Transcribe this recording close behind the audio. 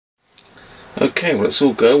Okay, well, let's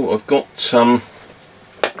all go. I've got the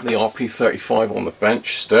RP35 on the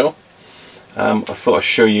bench still. I thought I'd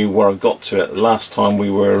show you where I got to it. Last time we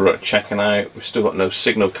were checking out, we've still got no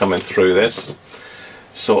signal coming through this.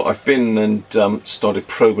 So I've been and started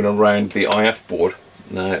probing around the IF board.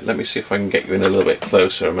 Now let me see if I can get you in a little bit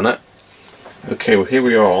closer a minute. Okay, well here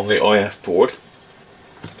we are on the IF board.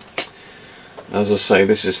 As I say,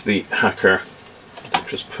 this is the Hacker. I'll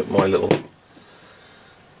just put my little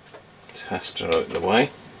tester out of the way.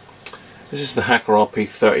 This is the Hacker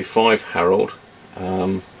RP35 Herald.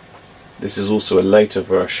 This is also a later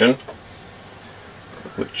version,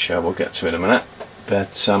 which we'll get to in a minute.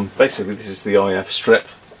 But basically this is the IF strip.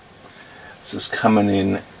 This is coming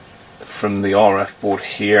in from the RF board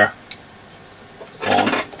here on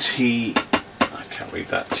I can't read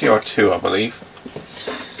that, TR2 I believe.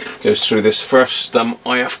 Goes through this first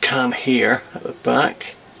IF can here at the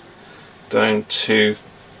back down to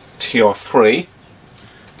TR3.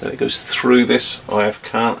 Then it goes through this IF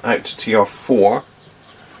can out to TR4.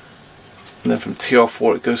 And then from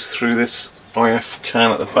TR4 it goes through this IF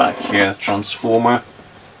can at the back here, transformer,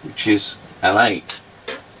 which is L8.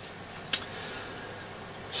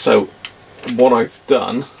 So what I've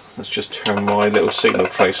done, let's just turn my little signal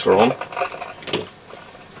tracer on.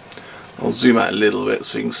 I'll zoom out a little bit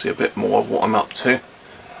so you can see a bit more of what I'm up to.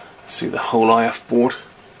 See the whole IF board.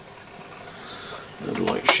 The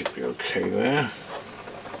light should be okay there.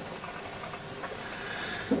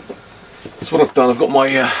 So what I've done, I've got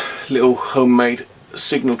my little homemade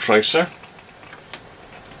signal tracer.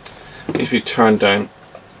 It needs to be turned down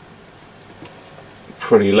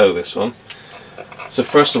pretty low, this one. So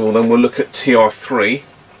first of all then we'll look at TR3.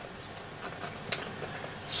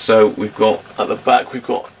 So we've got at the back we've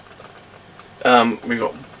got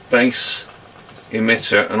base,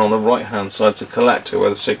 emitter, and on the right hand side is a collector where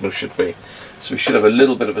the signal should be. So we should have a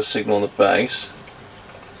little bit of a signal on the base.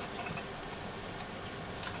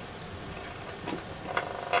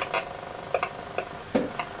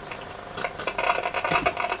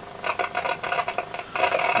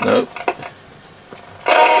 Nope.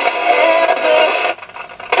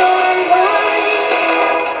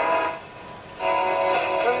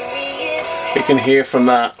 You can hear from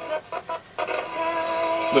that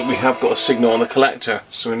we have got a signal on the collector,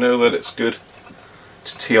 so we know that it's good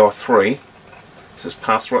to TR3. So it's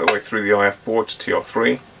passed right away through the IF board to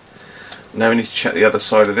TR3. Now we need to check the other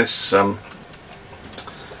side of this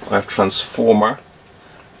IF transformer.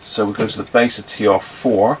 So we go to the base of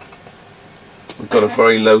TR4. We've got a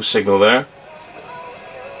very low signal there.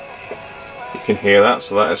 You can hear that,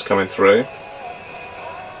 so that is coming through.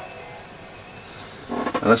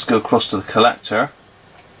 And let's go across to the collector.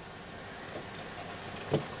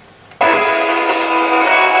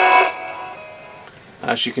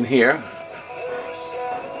 As you can hear,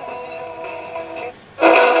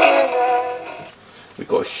 we've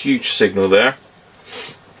got a huge signal there.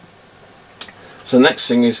 So next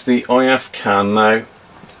thing is the IF can. Now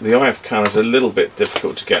the IF can is a little bit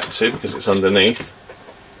difficult to get to because it's underneath.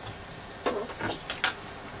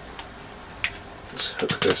 Let's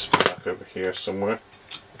hook this back over here somewhere.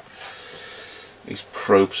 These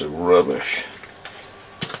probes are rubbish.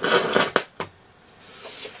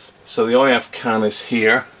 So the IF can is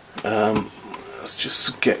here. Let's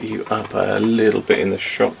just get you up a little bit in the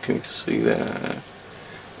shot. Can you see there?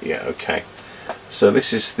 Yeah, okay. So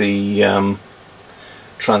this is the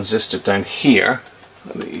transistor down here,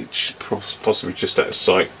 possibly just out of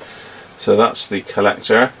sight. So that's the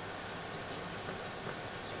collector.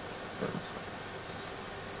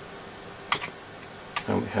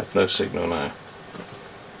 And we have no signal now.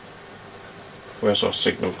 Where's our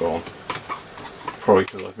signal gone? Probably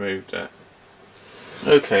because I've moved it.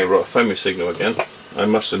 Okay, right, I found my signal again. I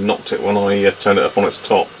must have knocked it when I turned it up on its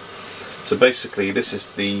top. So basically this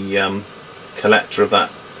is the collector of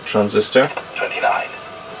that transistor. 29.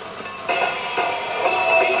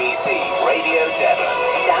 BBC Radio Devon.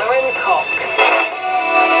 Darren Cock.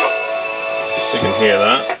 So you can hear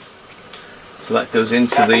that. So that goes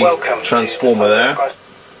into the transformer there.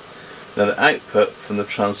 Now the output from the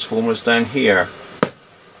transformer is down here.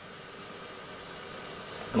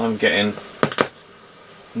 And I'm getting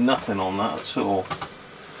nothing on that at all.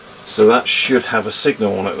 So that should have a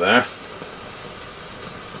signal on it there.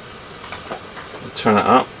 Turn it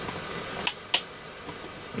up.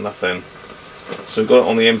 Nothing. So we've got it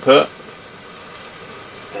on the input.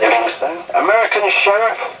 Livingston, American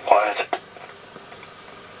Sheriff, quiet.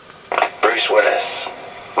 Bruce Willis.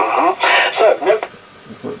 So, nope.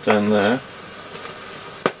 We've got it down there.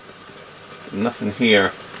 Nothing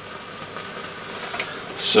here.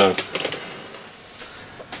 So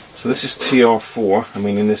So this is TR4. I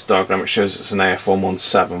mean, in this diagram it shows it's an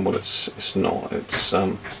AF117, but it's not. It's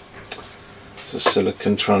a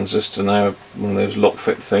silicon transistor now, one of those lock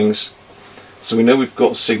fit things. So we know we've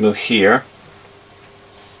got signal here,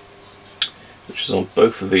 which is on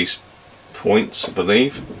both of these points, I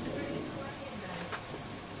believe.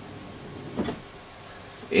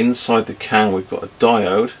 Inside the can we've got a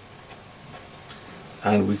diode,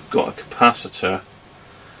 and we've got a capacitor.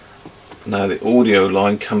 Now the audio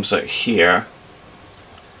line comes out here,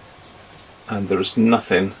 and there is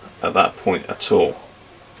nothing at that point at all.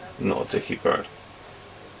 Not a dicky bird.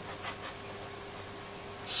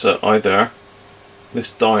 So either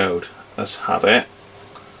this diode has had it,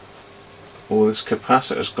 or this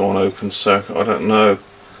capacitor's gone open circuit. I don't know.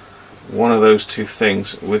 One of those two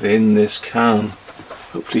things within this can.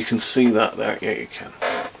 Hopefully you can see that there. Yeah, you can.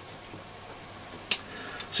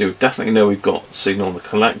 So we definitely know we've got signal on the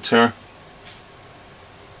collector.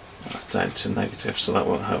 That's down to negative, so that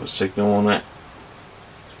won't have a signal on it.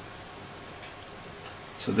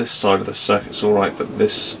 So this side of the circuit's alright, but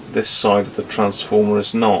this side of the transformer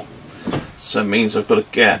is not. So it means I've got to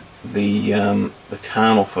get the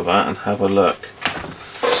can off of that and have a look.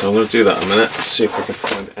 So I'm going to do that in a minute, see if I can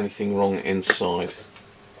find anything wrong inside.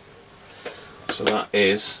 So that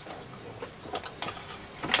is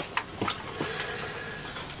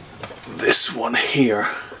this one here,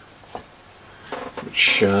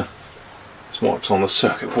 which is marked on the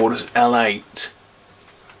circuit board as L8.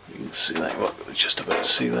 You can see that, well, just about to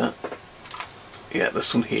see that. Yeah,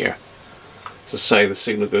 this one here. So say the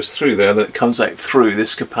signal goes through there, then it comes out through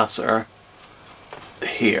this capacitor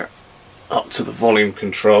here, up to the volume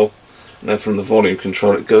control, and then from the volume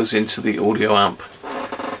control it goes into the audio amp.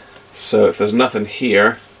 So if there's nothing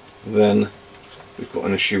here, then we've got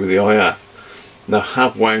an issue with the IF. Now I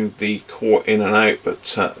have wound the core in and out,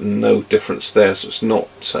 but no difference there, so it's not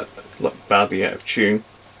like badly out of tune.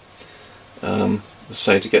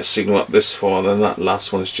 Say to get signal up this far, then that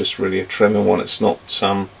last one is just really a trimmer one. It's not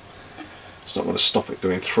going to stop it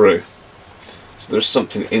going through. So there's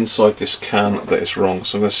something inside this can that is wrong.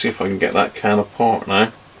 So I'm going to see if I can get that can apart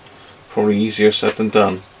now. Probably easier said than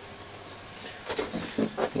done.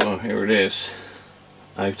 Well, here it is,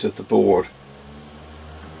 out of the board.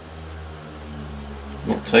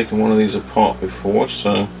 Not taken one of these apart before,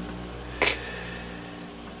 so.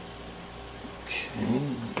 Okay,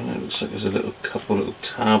 it looks like there's a couple little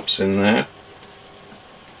tabs in there.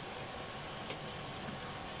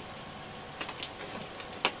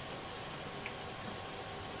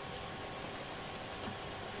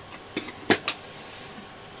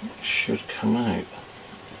 It should come out.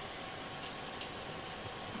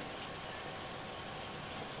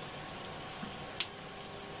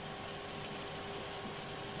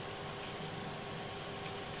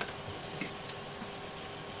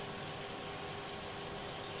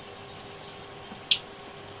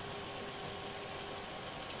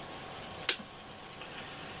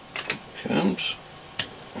 Comes.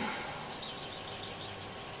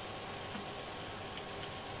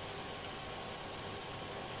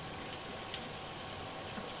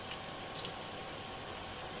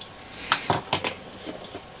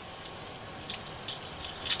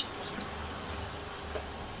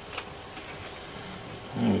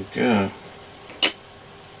 There we go.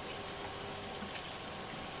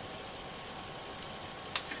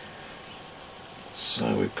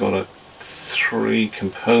 So we've got three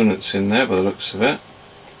components in there by the looks of it.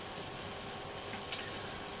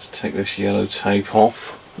 Let's take this yellow tape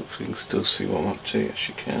off. Hopefully you can still see what I'm up to. Yes,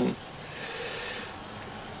 you can.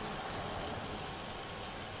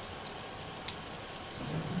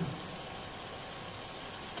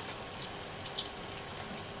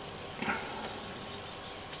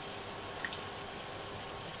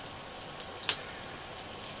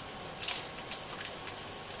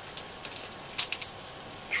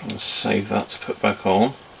 Trying to save that to put back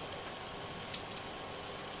on.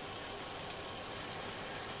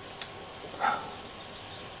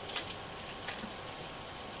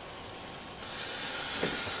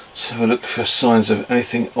 So we'll look for signs of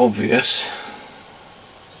anything obvious.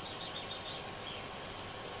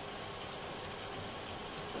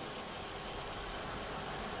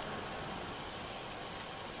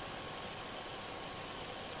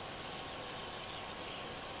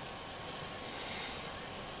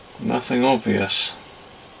 Nothing obvious.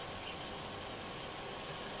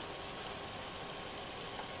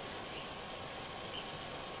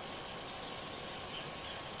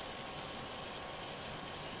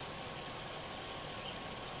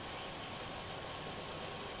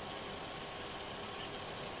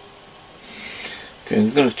 Okay,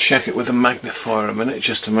 I'm going to check it with a magnifier a minute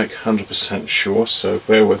just to make 100% sure, so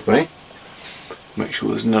bear with me. Make sure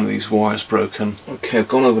there's none of these wires broken. Okay, I've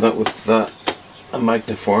gone over that with a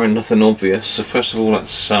magnifier, nothing obvious. So first of all,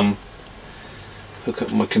 let's hook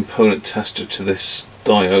up my component tester to this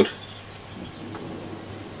diode.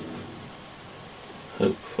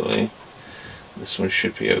 Hopefully this one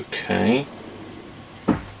should be okay.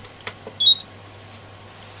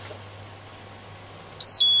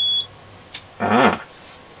 Ah,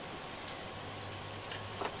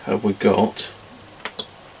 have we got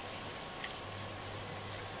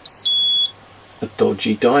a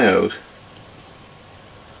dodgy diode?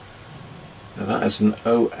 Now that is an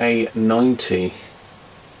OA90.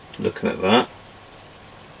 Looking at that,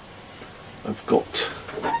 I've got.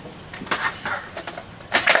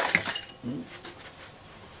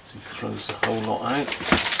 He throws the whole lot out.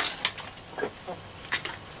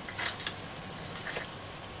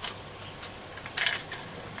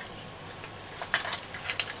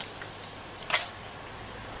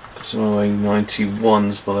 Got some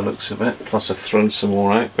OA91s by the looks of it, plus I've thrown some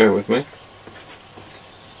more out, bear with me.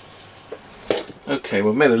 Okay,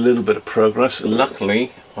 we've made a little bit of progress.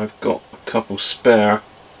 Luckily, I've got a couple spare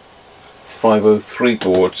 503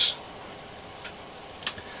 boards.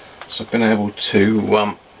 So I've been able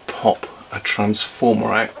to pop a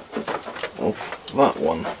transformer out of that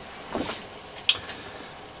one.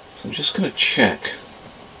 So I'm just going to check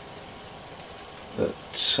that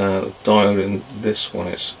the diode in this one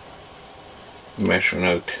is measuring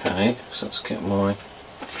okay. So let's get my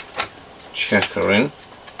checker in.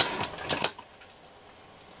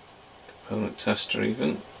 Component tester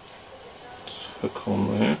even. Let's hook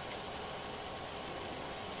on there.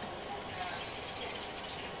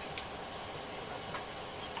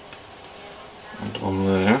 And on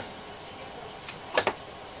there.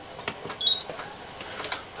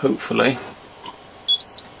 Hopefully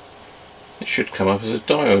it should come up as a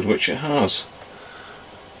diode, which it has.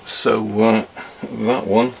 So that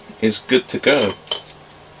one is good to go.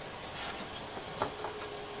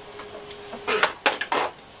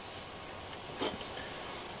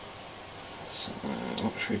 So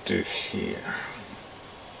what should we do here?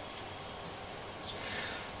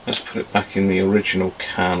 Let's put it back in the original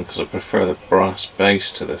can because I prefer the brass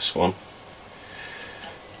base to this one.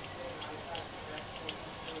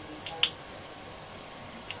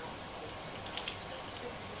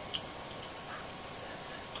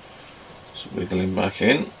 So wiggling back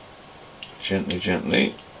in, gently,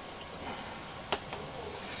 gently.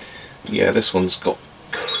 Yeah, this one's got,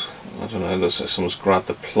 I don't know, it looks like someone's grabbed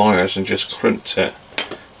the pliers and just crimped it.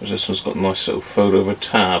 Whereas this one's got nice little fold over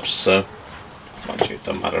tabs, so actually it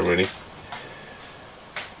doesn't matter really. So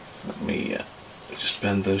let me just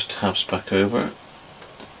bend those tabs back over.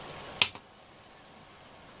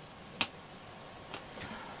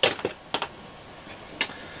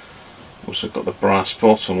 Also got the brass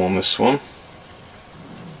bottom on this one,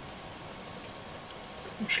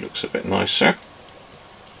 which looks a bit nicer.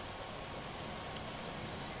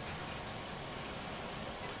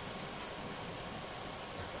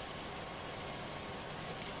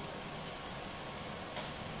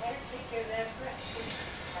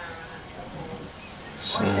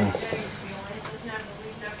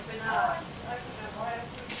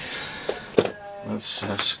 So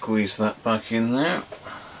let's squeeze that back in there.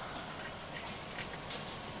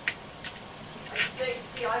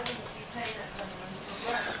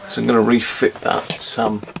 So I'm going to refit that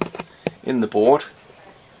in the board,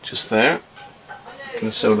 just there. Going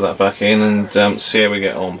to solder that back in and see how we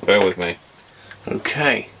get on. Bear with me.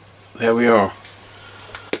 Okay, there we are.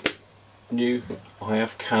 New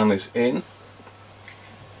IF can is in.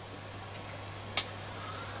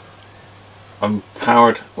 I'm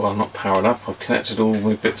powered, well not powered up, I've connected all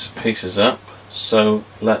my bits and pieces up, so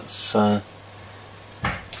let's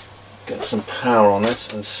get some power on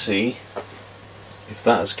this and see if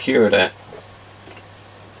that has cured it.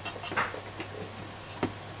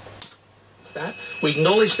 We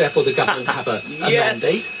acknowledge therefore the government have a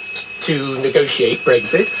mandate to negotiate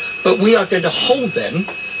Brexit, but we are going to hold them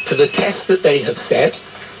to the test that they have set.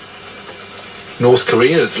 North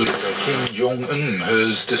Korea's leader Kim Jong-un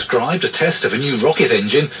has described a test of a new rocket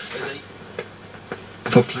engine as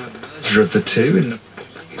a merger of the two in the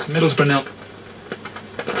Middlesbrough now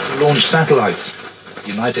to launch satellites. The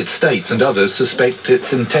United States and others suspect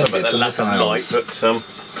it's intended for missiles.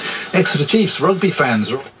 Exeter Chiefs rugby fans.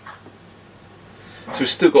 So we've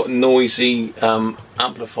still got a noisy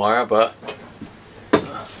amplifier, but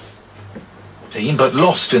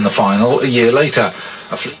lost in the final a year later.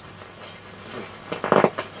 A fleet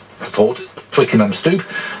supported Twickenham Stoop,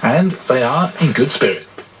 and they are in good spirit.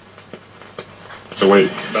 So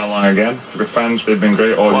wait, that long again? Good fans, they've been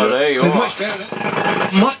great all Well, year. there you are. Much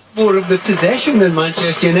better. Much more of the possession than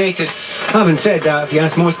Manchester United. Having said that, if you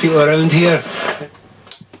ask most people around here...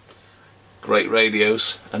 Great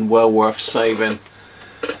radios and well worth saving.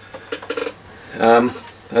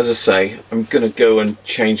 As I say, I'm going to go and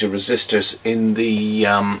change the resistors in the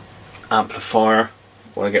amplifier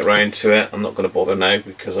when I get round to it. I'm not going to bother now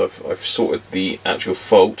because I've sorted the actual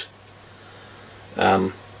fault.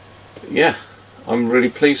 Yeah, I'm really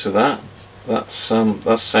pleased with that. That's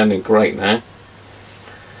sounding great now.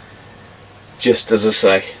 Just as I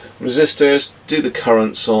say, resistors, do the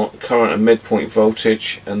current and midpoint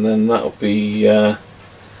voltage, and then that'll be in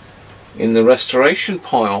the restoration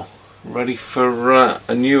pile, ready for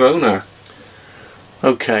a new owner.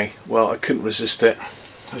 Okay, well, I couldn't resist it.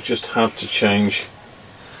 I just had to change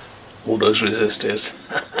all those resistors.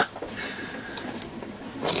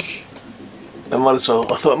 I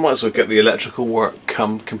thought I might as well get the electrical work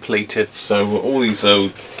completed. So all these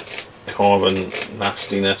old carbon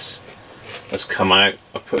nastiness has come out.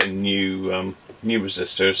 I put in new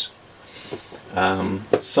resistors.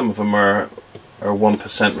 Some of them are 1%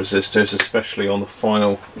 resistors, especially on the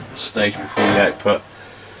final stage before the output.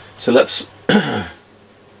 So let's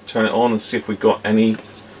turn it on and see if we've got any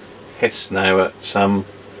hiss now at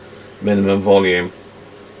minimum volume.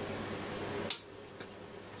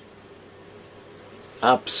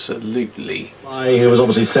 Absolutely. He was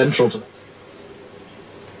obviously central to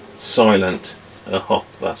silent. Oh,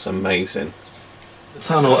 that's amazing. the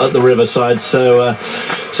tunnel at the riverside, so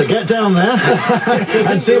get down there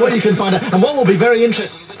and see what you can find out. And what will be very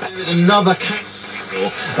interesting is that there is another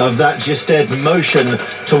camera of that just dead motion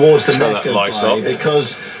towards the neck of fly, because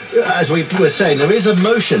as we were saying, there is a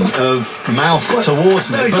motion of mouth towards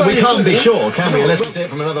neck, but we can't be sure, can we, unless we see it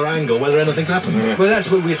from another angle, whether anything's happened. Well, that's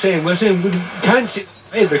what we're saying. We're saying we can't see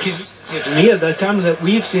it because it's near. The camera that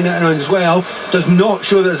we've seen it on as well does not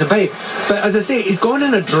show that it's a bite. But as I say, he's gone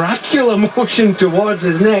in a Dracula motion towards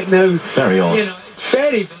his neck now. Very odd. You know, it's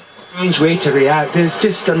very strange way to react. It's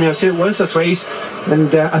just, I mean, I've seen it once or twice,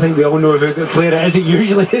 and I think we all know who the player is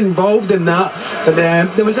usually involved in that. But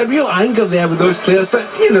there was a real anger there with those players,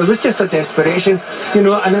 but you know, it was just a desperation, you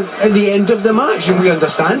know. And at the end of the match, and we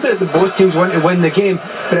understand it, that both teams want to win the game,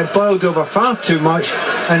 but it boiled over far too much,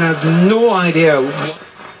 and I have no idea.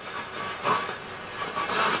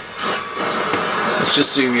 Let's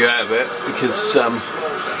just zoom you out a bit, because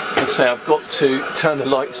I say I've got to turn the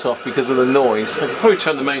lights off because of the noise. I can probably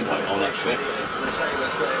turn the main light on actually.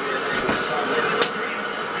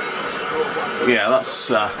 Yeah,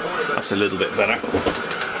 that's a little bit better.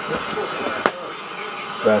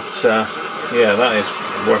 But yeah, that is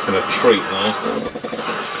working a treat now.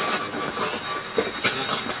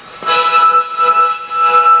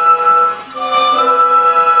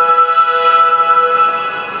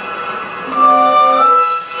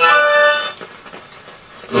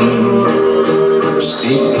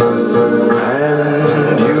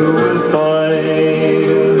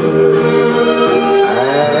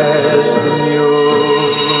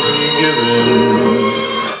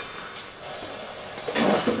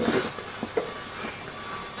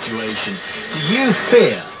 Do you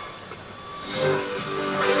fear?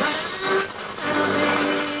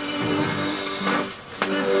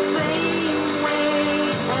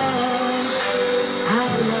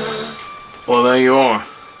 Well, there you are.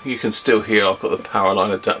 You can still hear I've got the power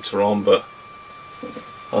line adapter on, but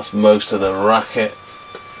that's most of the racket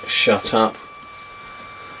shut up.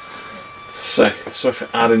 So, sorry for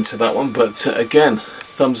adding to that one, but again,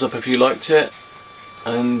 thumbs up if you liked it,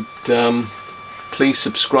 and please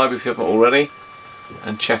subscribe if you haven't already,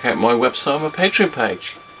 and check out my website and my Patreon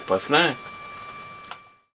page. Bye for now.